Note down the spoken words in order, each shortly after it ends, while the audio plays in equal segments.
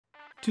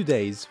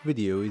Today's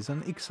video is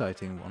an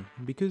exciting one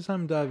because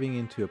I'm diving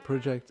into a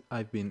project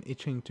I've been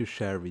itching to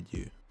share with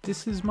you.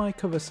 This is my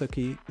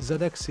Kawasaki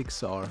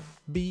ZX6R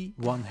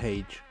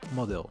B1H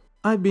model.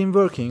 I've been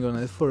working on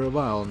it for a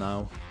while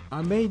now.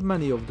 I made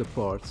many of the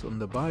parts on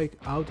the bike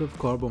out of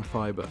carbon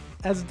fiber.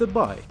 As the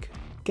bike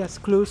gets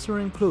closer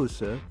and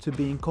closer to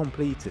being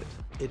completed,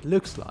 it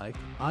looks like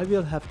I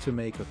will have to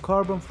make a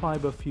carbon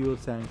fiber fuel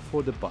tank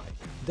for the bike.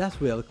 That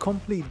will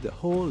complete the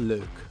whole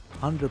look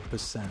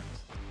 100%.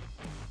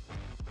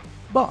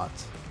 But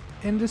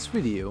in this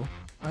video,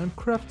 I'm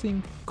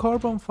crafting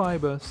carbon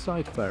fiber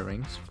side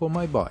fairings for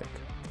my bike.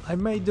 I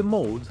made the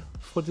mold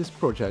for this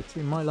project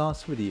in my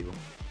last video.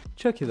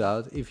 Check it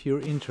out if you're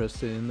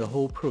interested in the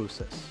whole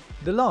process.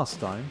 The last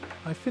time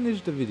I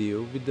finished the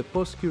video with the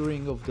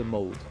post-curing of the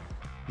mold.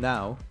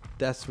 Now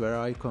that's where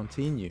I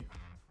continue.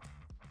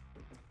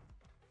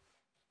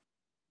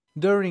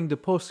 During the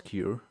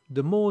post-cure,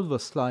 the mold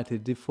was slightly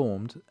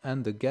deformed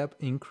and the gap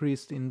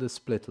increased in the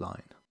split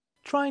line.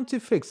 Trying to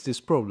fix this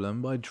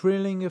problem by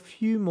drilling a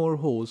few more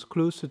holes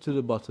closer to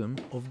the bottom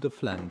of the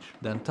flange,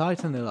 then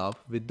tighten it up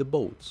with the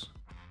bolts.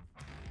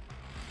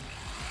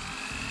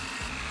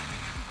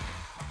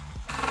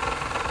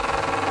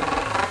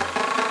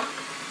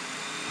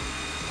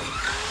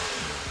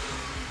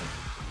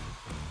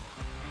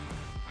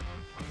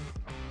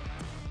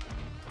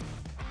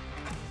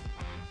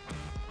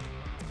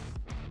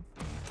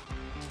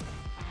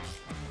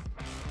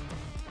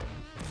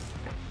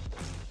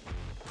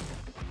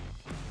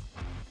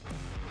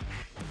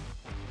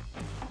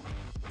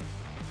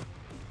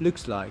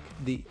 Looks like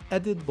the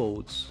added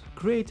bolts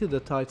created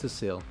a tighter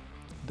seal.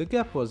 The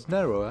gap was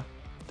narrower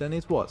than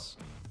it was.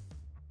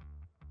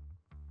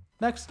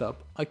 Next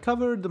up, I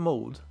covered the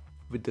mold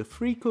with the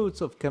 3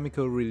 coats of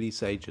chemical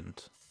release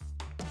agent.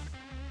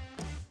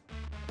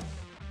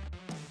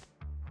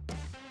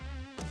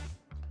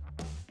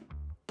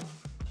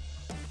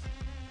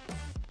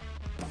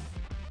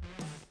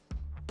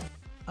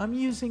 I'm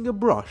using a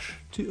brush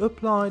to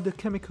apply the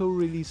chemical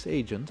release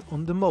agent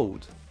on the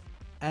mold.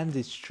 And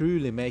it's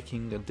truly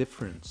making a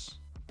difference.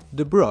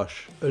 The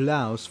brush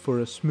allows for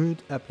a smooth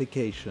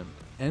application,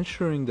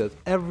 ensuring that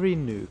every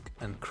nook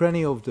and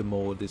cranny of the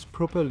mold is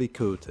properly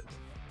coated.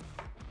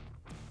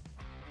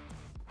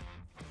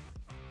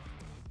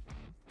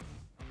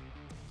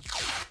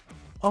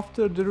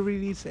 After the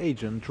release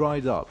agent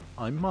dried up,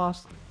 I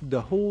masked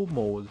the whole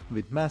mold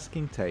with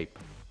masking tape.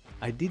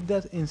 I did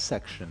that in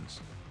sections.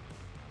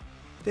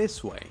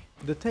 This way,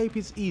 the tape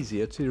is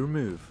easier to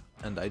remove,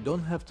 and I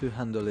don't have to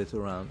handle it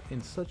around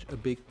in such a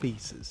big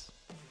pieces.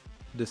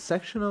 The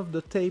section of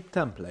the tape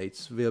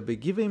templates will be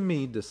giving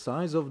me the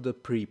size of the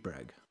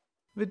pre-preg.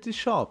 With the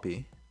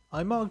Sharpie,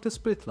 I mark the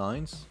split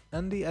lines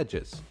and the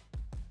edges.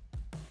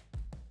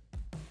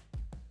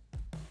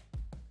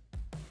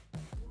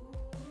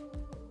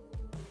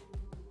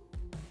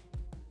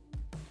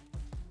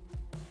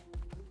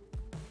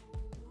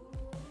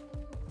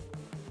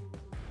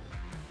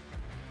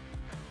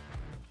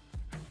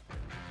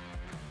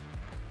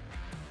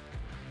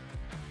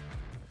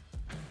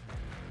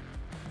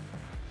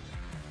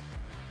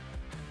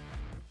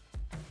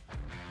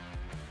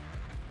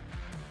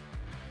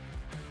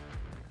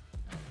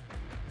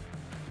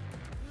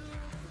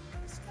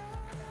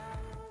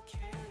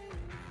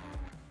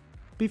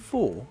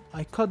 Before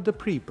I cut the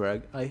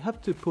pre-preg, I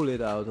have to pull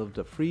it out of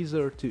the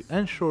freezer to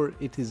ensure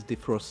it is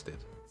defrosted.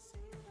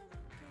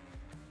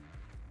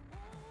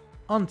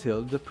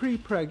 Until the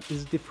pre-preg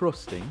is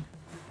defrosting,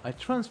 I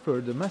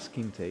transfer the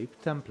masking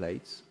tape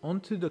templates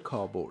onto the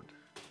cardboard.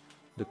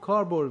 The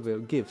cardboard will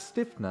give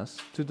stiffness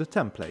to the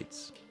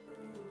templates.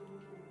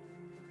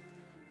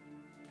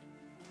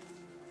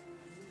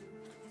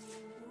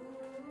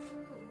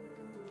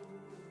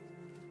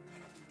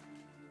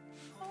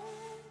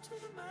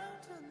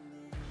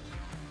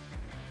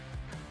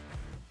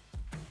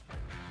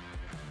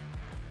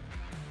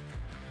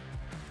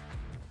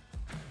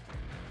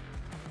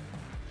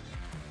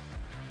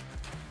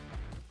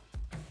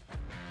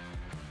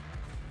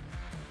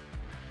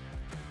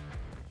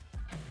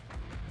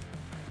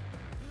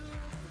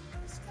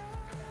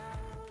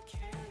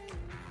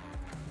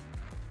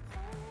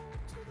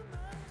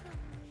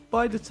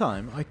 By the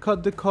time I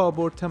cut the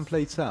cardboard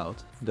templates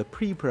out, the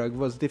pre-preg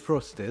was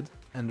defrosted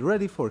and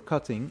ready for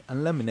cutting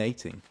and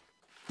laminating.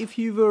 If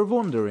you were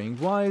wondering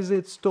why is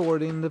it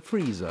stored in the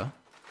freezer,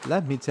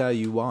 let me tell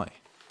you why.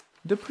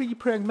 The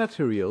pre-preg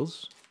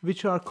materials,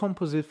 which are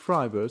composite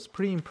fibers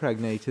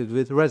pre-impregnated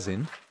with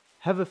resin,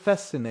 have a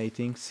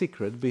fascinating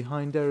secret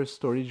behind their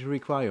storage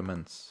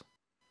requirements.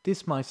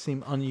 This might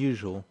seem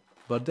unusual,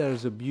 but there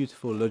is a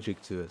beautiful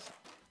logic to it.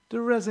 The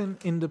resin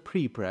in the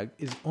pre-preg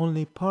is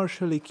only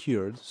partially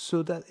cured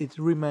so that it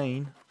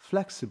remains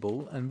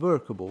flexible and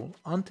workable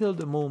until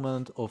the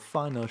moment of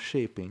final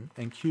shaping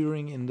and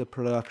curing in the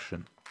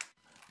production.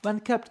 When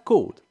kept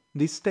cold,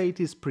 this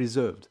state is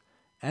preserved,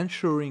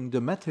 ensuring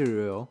the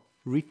material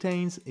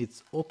retains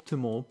its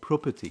optimal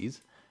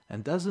properties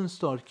and doesn't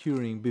start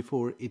curing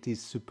before it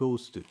is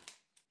supposed to.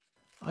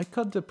 I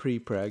cut the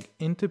pre-preg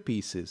into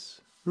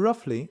pieces,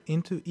 roughly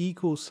into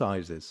equal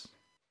sizes.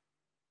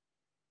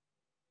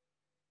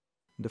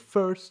 The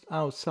first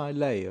outside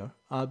layer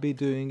I'll be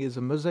doing is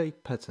a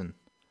mosaic pattern.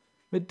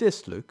 With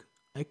this look,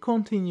 I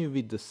continue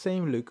with the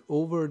same look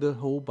over the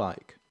whole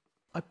bike.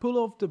 I pull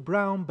off the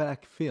brown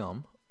back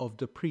film of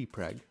the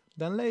pre-preg,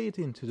 then lay it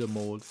into the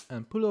mold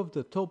and pull off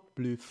the top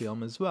blue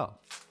film as well.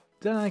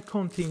 Then I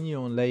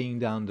continue on laying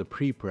down the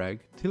pre-preg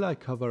till I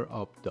cover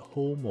up the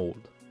whole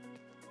mold.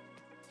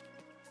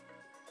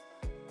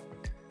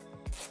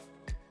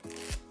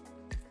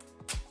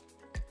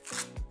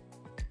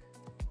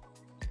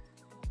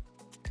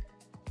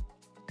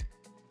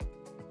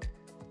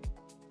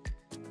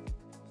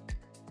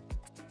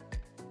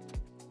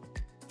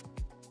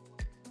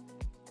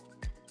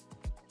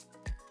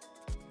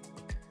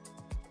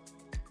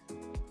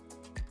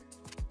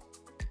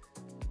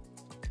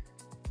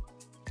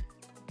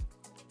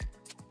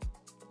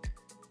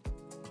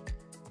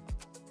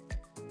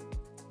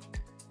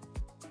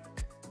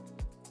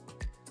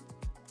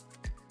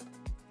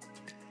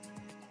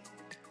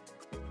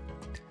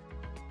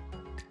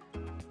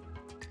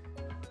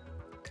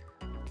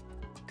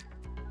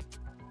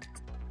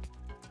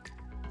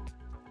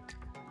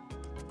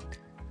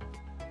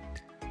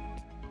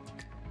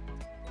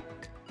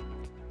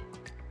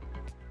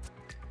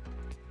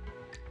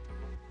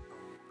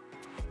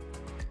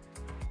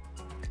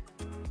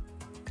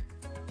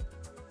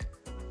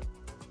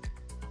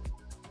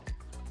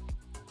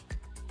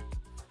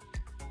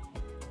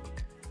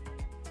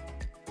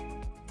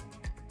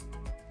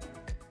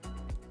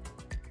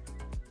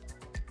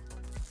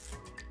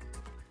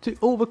 To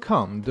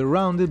overcome the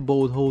rounded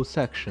bolt hole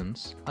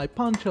sections, I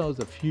punch out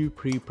a few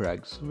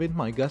pre-pregs with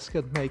my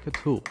gasket maker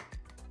tool.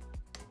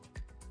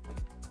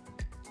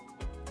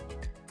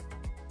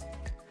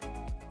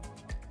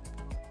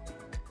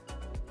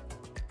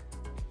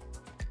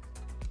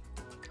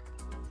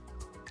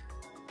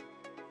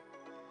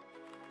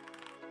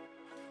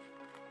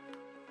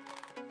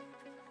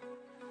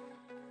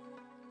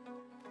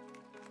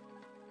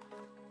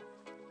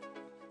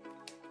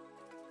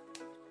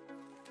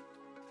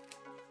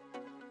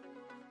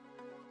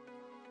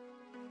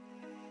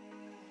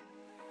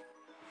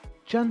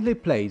 Gently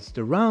place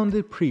the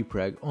rounded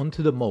pre-preg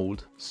onto the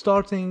mold,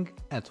 starting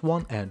at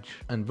one edge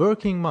and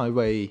working my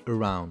way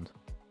around.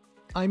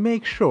 I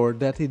make sure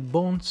that it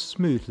bonds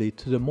smoothly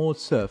to the mold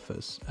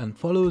surface and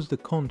follows the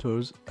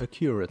contours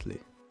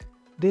accurately.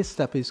 This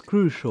step is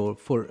crucial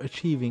for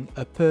achieving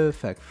a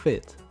perfect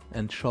fit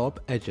and sharp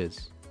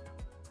edges.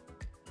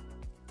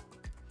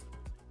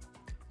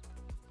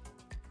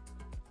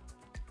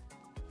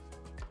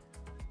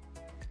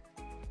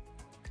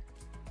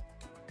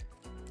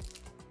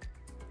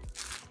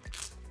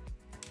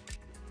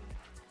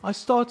 I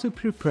start to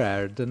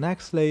prepare the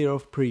next layer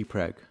of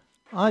pre-preg.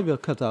 I will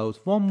cut out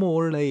one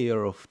more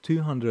layer of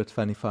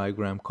 225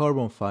 gram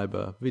carbon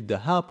fiber with the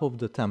help of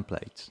the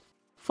templates,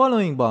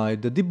 following by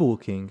the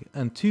debulking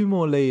and two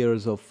more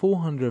layers of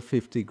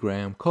 450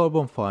 gram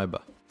carbon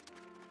fiber.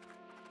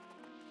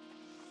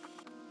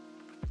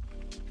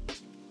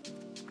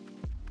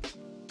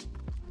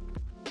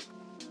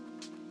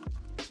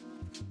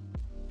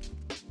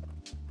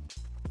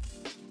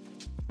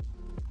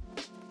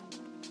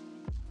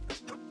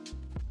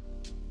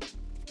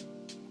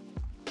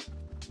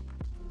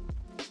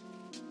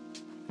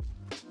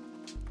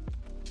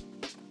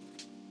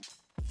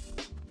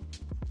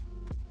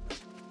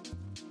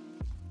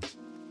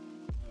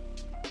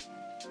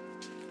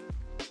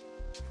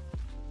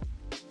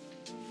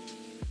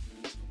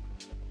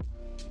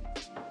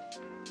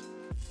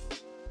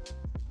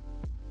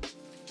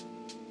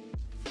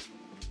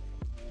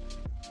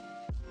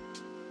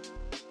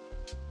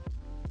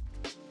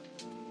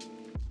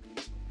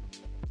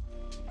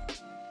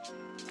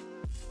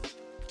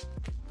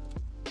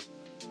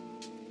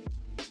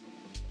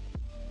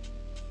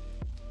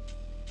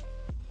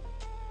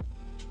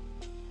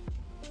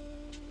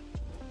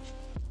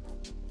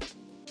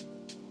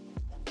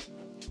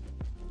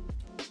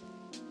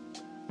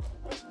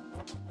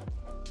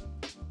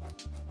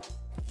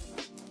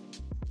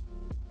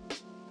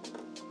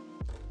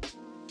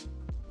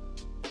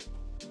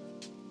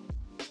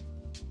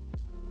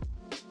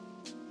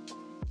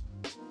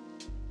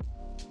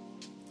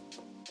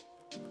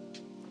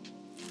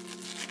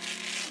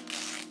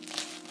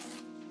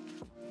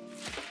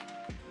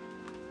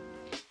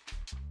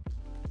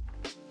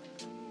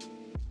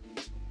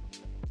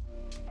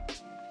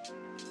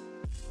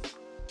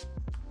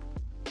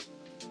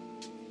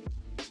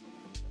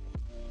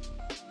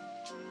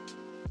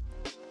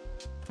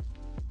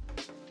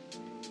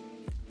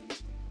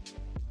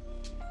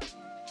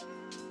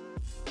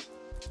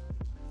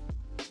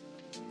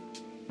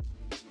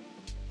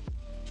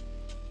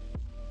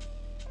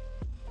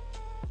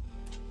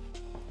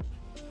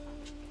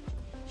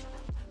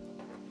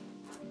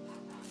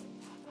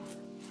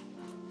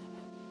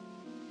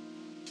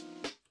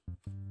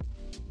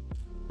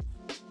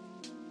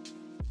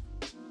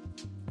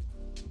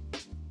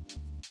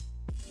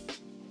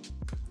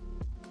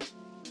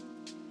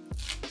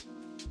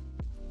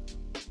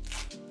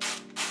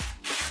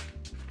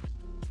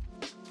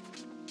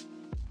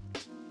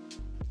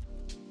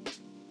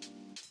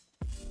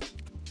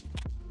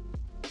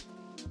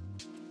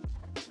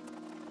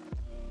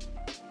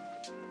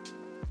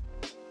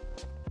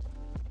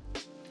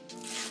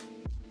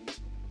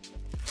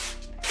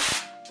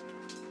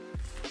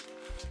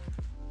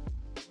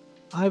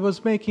 I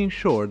was making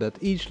sure that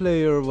each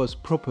layer was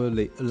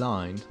properly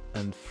aligned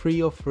and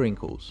free of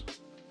wrinkles.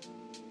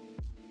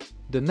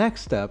 The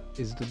next step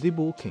is the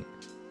debulking.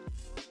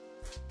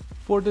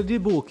 For the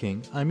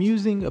debulking, I'm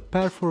using a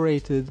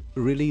perforated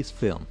release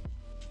film.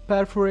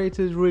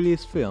 Perforated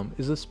release film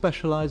is a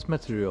specialized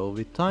material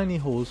with tiny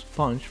holes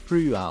punched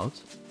throughout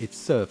its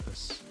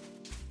surface.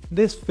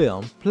 This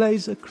film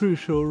plays a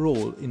crucial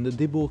role in the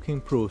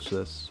debulking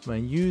process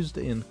when used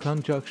in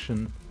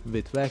conjunction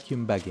with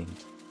vacuum bagging.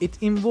 It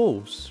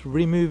involves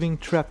removing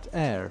trapped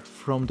air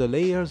from the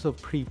layers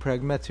of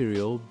prepreg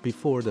material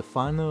before the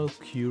final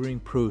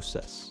curing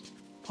process.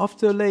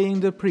 After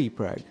laying the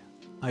prepreg,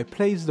 I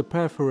place the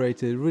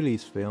perforated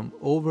release film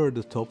over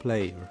the top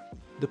layer.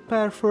 The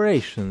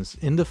perforations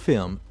in the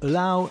film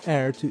allow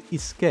air to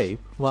escape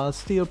while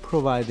still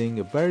providing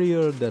a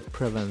barrier that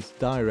prevents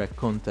direct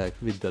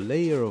contact with the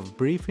layer of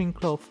briefing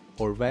cloth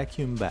or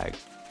vacuum bag.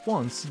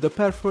 Once the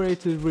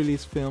perforated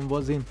release film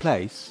was in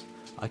place,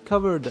 I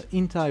covered the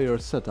entire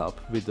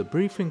setup with the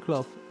briefing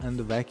cloth and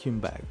the vacuum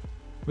bag.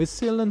 With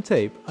sealant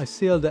tape, I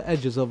sealed the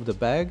edges of the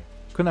bag,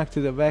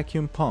 connected a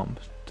vacuum pump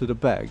to the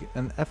bag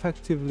and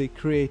effectively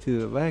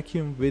created a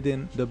vacuum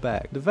within the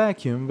bag. The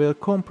vacuum will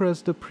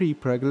compress the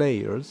prepreg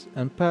layers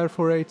and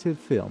perforated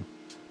film,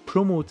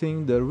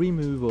 promoting the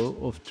removal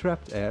of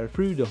trapped air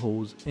through the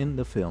holes in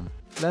the film.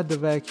 Let the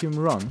vacuum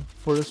run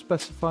for a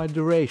specified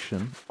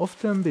duration,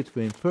 often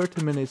between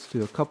 30 minutes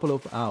to a couple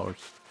of hours,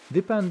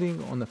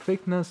 depending on the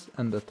thickness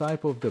and the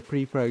type of the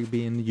prepreg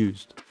being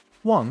used.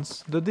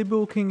 Once the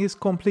debulking is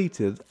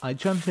completed, I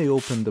gently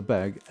open the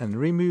bag and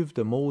remove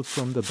the mold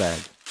from the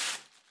bag.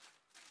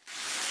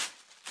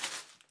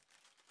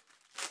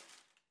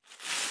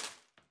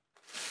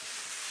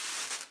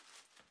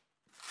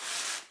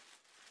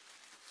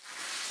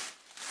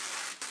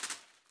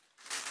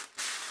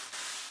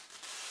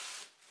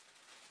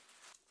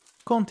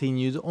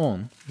 Continued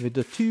on with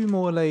the 2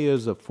 more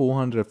layers of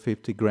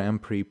 450 gram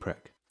prepreg.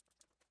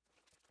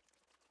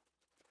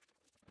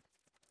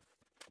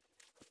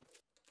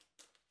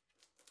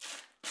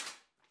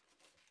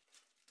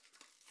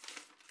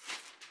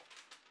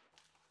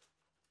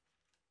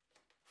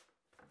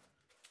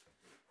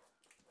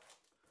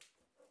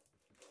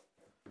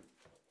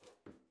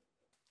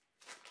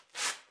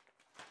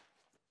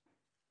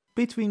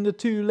 Between the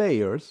 2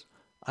 layers,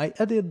 I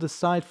added the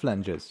side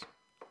flanges.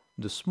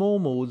 The small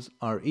molds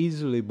are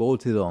easily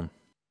bolted on.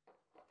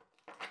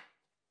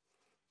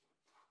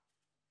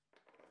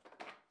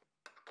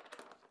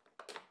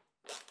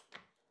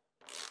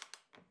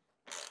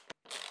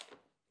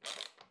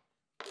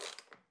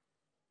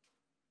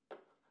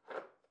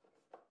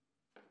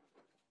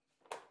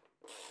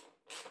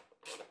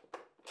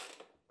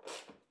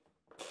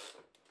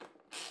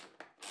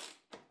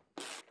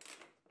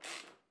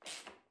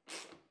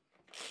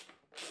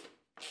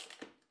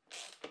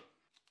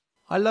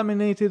 I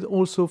laminated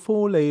also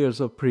 4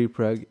 layers of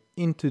prepreg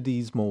into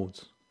these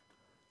molds.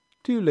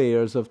 2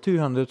 layers of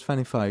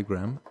 225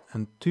 gram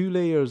and 2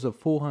 layers of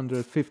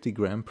 450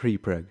 gram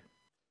prepreg.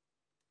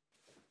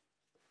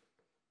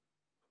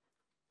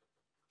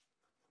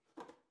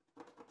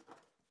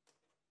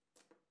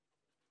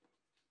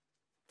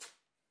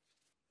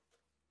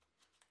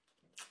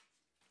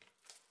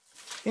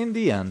 In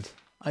the end,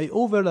 I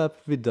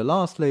overlapped with the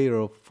last layer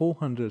of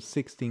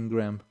 416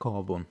 gram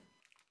carbon.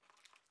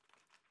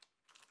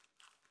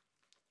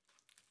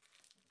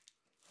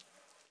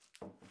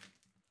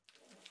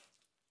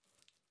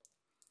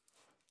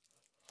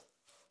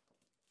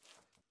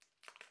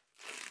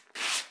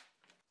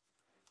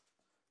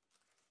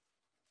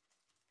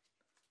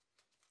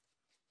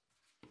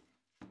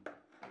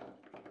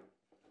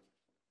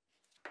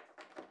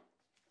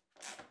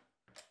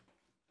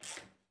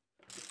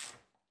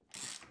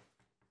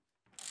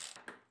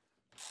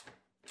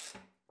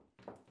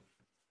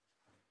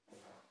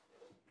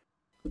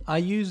 I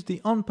used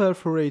the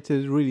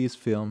unperforated release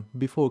film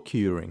before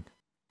curing.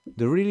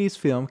 The release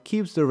film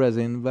keeps the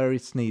resin where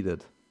it's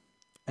needed,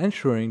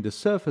 ensuring the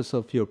surface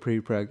of your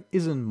prepreg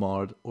isn't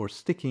marred or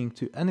sticking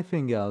to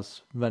anything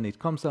else when it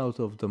comes out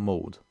of the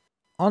mold.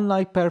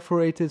 Unlike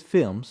perforated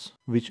films,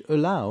 which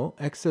allow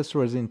excess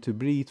resin to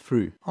bleed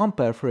through,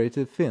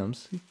 unperforated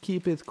films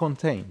keep it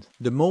contained.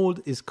 The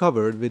mold is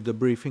covered with the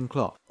briefing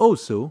cloth.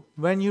 Also,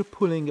 when you're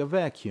pulling a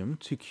vacuum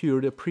to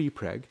cure the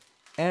prepreg,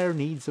 air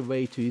needs a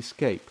way to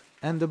escape,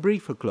 and the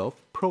briefer cloth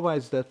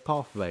provides that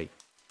pathway.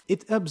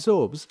 It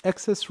absorbs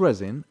excess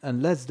resin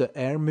and lets the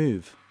air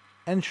move,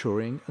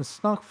 ensuring a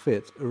snug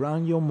fit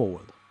around your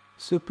mold.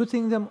 So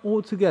putting them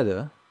all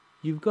together,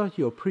 you've got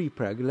your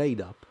prepreg laid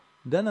up,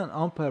 then an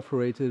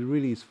unperforated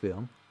release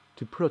film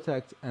to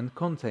protect and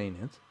contain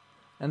it,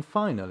 and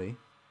finally,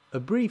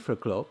 a briefer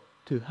cloth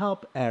to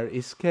help air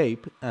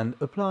escape and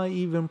apply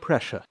even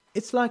pressure.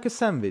 It's like a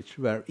sandwich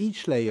where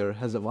each layer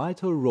has a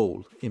vital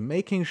role in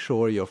making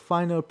sure your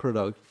final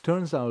product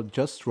turns out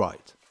just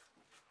right.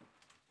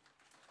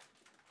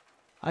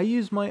 I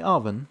use my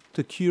oven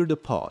to cure the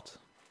part.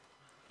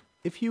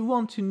 If you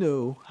want to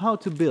know how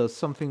to build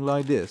something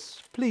like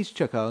this, please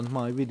check out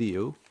my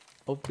video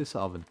of this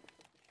oven.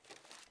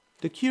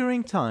 The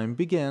curing time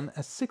began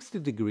at 60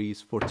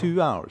 degrees for 2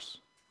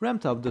 hours,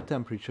 ramped up the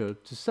temperature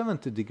to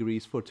 70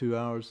 degrees for 2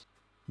 hours,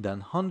 then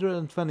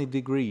 120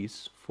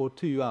 degrees for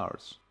 2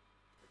 hours.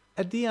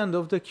 At the end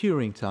of the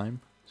curing time,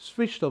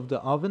 switched off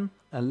the oven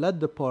and let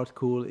the part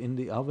cool in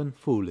the oven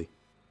fully.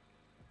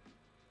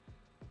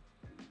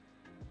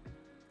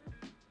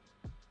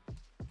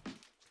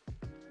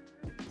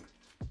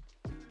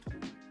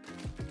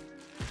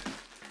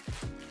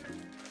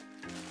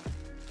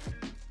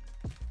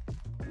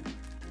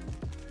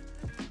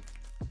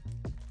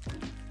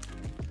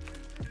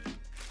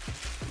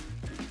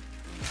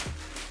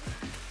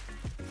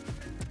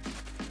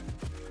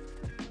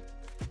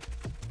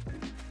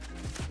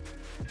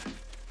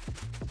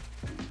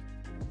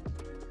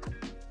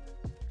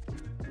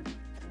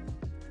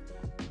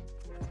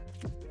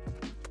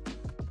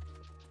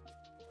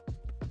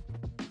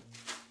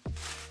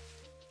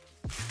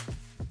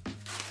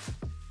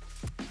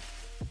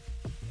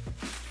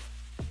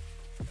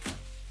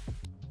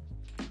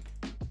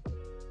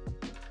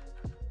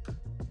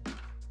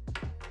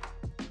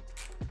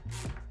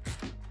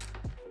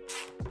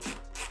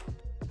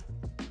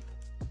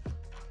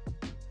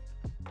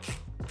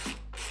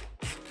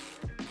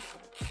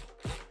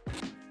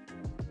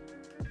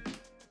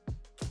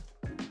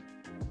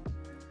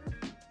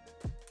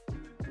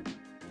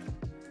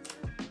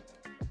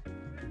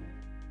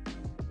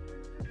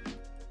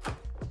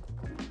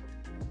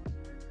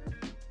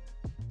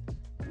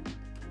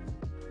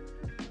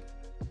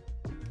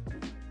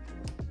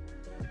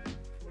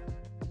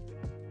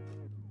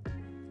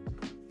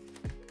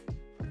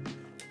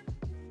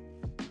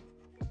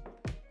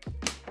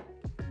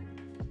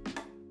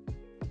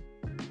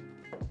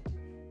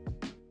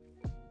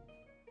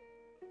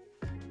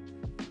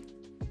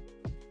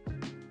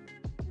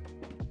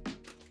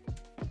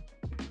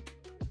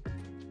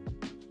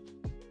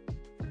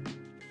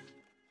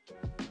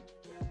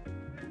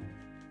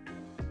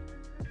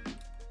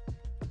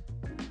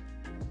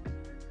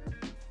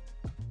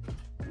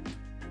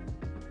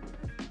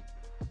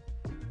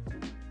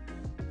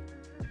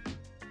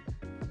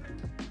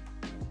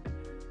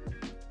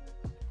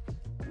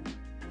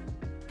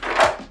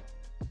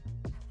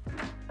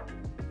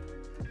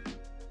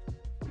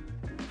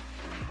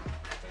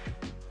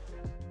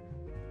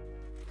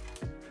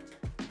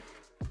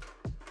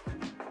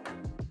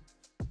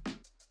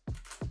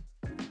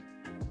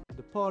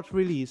 Part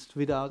released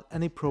without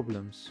any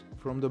problems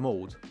from the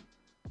mold.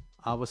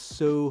 I was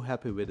so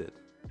happy with it.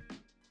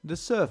 The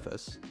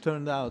surface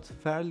turned out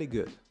fairly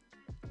good.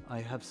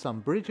 I have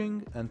some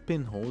bridging and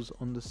pinholes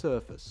on the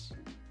surface.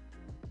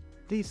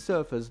 These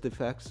surface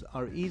defects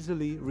are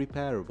easily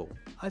repairable.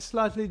 I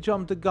slightly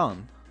jumped the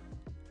gun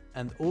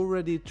and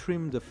already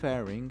trimmed the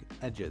fairing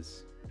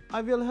edges.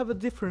 I will have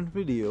a different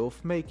video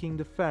of making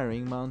the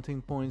fairing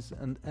mounting points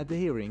and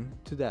adhering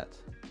to that.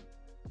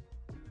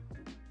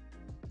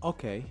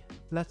 Okay,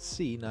 let's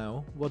see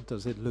now what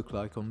does it look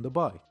like on the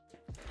bike.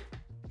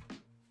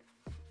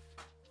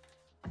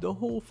 The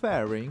whole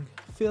fairing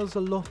feels a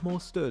lot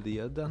more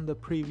sturdier than the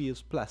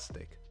previous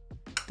plastic.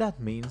 That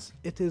means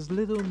it is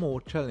little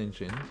more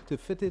challenging to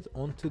fit it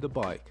onto the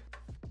bike.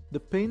 The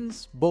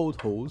pins,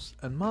 bolt holes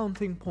and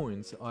mounting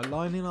points are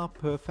lining up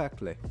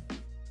perfectly.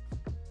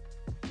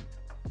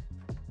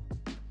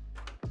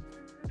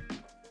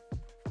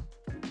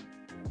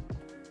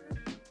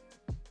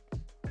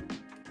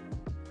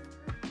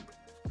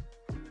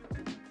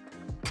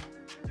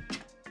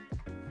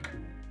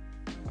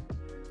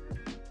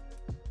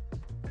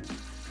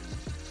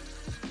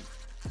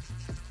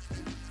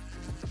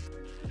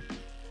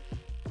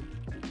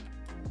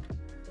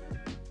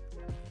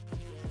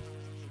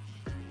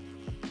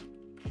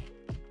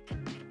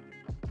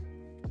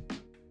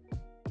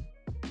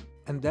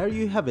 And there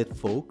you have it,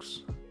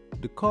 folks.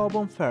 The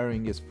carbon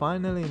fairing is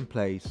finally in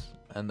place,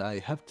 and I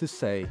have to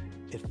say,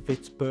 it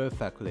fits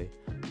perfectly,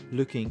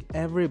 looking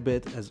every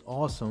bit as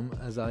awesome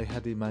as I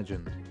had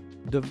imagined.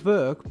 The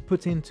work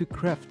put into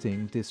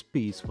crafting this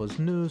piece was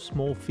no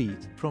small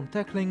feat, from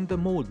tackling the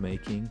mold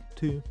making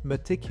to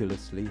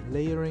meticulously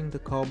layering the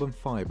carbon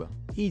fiber.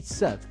 Each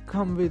set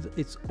comes with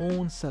its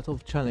own set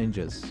of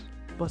challenges,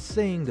 but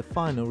seeing the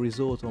final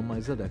result on my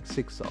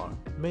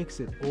ZX6R makes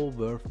it all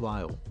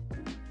worthwhile.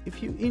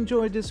 If you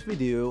enjoyed this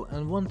video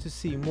and want to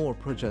see more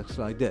projects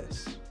like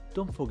this,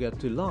 don't forget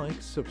to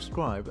like,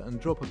 subscribe and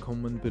drop a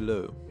comment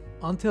below.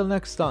 Until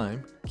next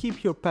time,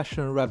 keep your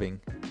passion revving,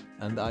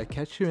 and I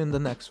catch you in the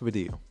next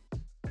video.